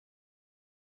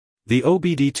The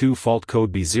OBD-II fault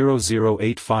code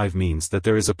B0085 means that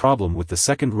there is a problem with the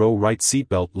second row right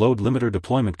seatbelt load limiter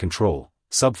deployment control,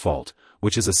 Subfault,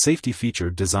 which is a safety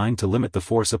feature designed to limit the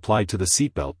force applied to the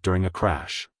seatbelt during a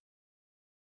crash.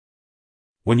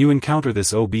 When you encounter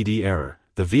this OBD error,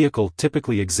 the vehicle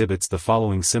typically exhibits the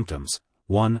following symptoms.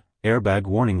 1. Airbag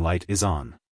warning light is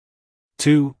on.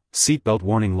 2. Seatbelt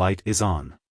warning light is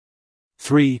on.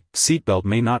 3. Seatbelt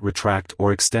may not retract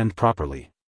or extend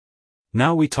properly.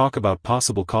 Now we talk about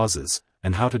possible causes,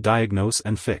 and how to diagnose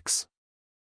and fix.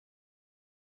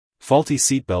 Faulty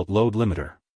seatbelt load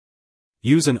limiter.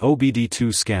 Use an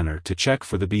OBD-II scanner to check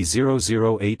for the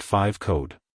B0085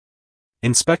 code.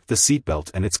 Inspect the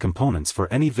seatbelt and its components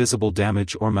for any visible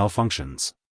damage or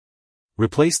malfunctions.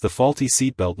 Replace the faulty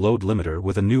seatbelt load limiter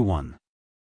with a new one.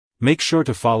 Make sure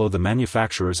to follow the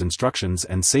manufacturer's instructions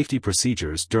and safety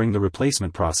procedures during the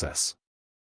replacement process.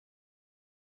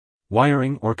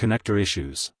 Wiring or connector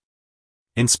issues.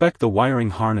 Inspect the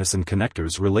wiring harness and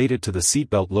connectors related to the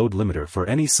seatbelt load limiter for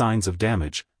any signs of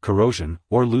damage, corrosion,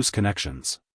 or loose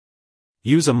connections.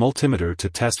 Use a multimeter to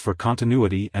test for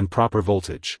continuity and proper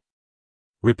voltage.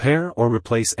 Repair or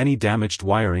replace any damaged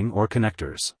wiring or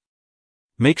connectors.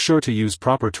 Make sure to use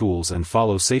proper tools and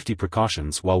follow safety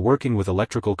precautions while working with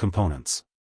electrical components.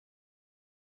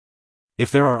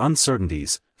 If there are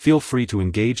uncertainties, feel free to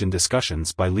engage in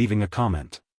discussions by leaving a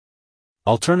comment.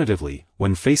 Alternatively,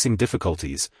 when facing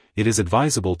difficulties, it is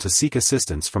advisable to seek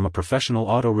assistance from a professional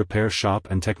auto repair shop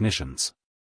and technicians.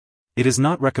 It is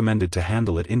not recommended to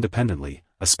handle it independently,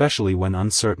 especially when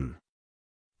uncertain.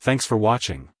 Thanks for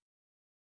watching.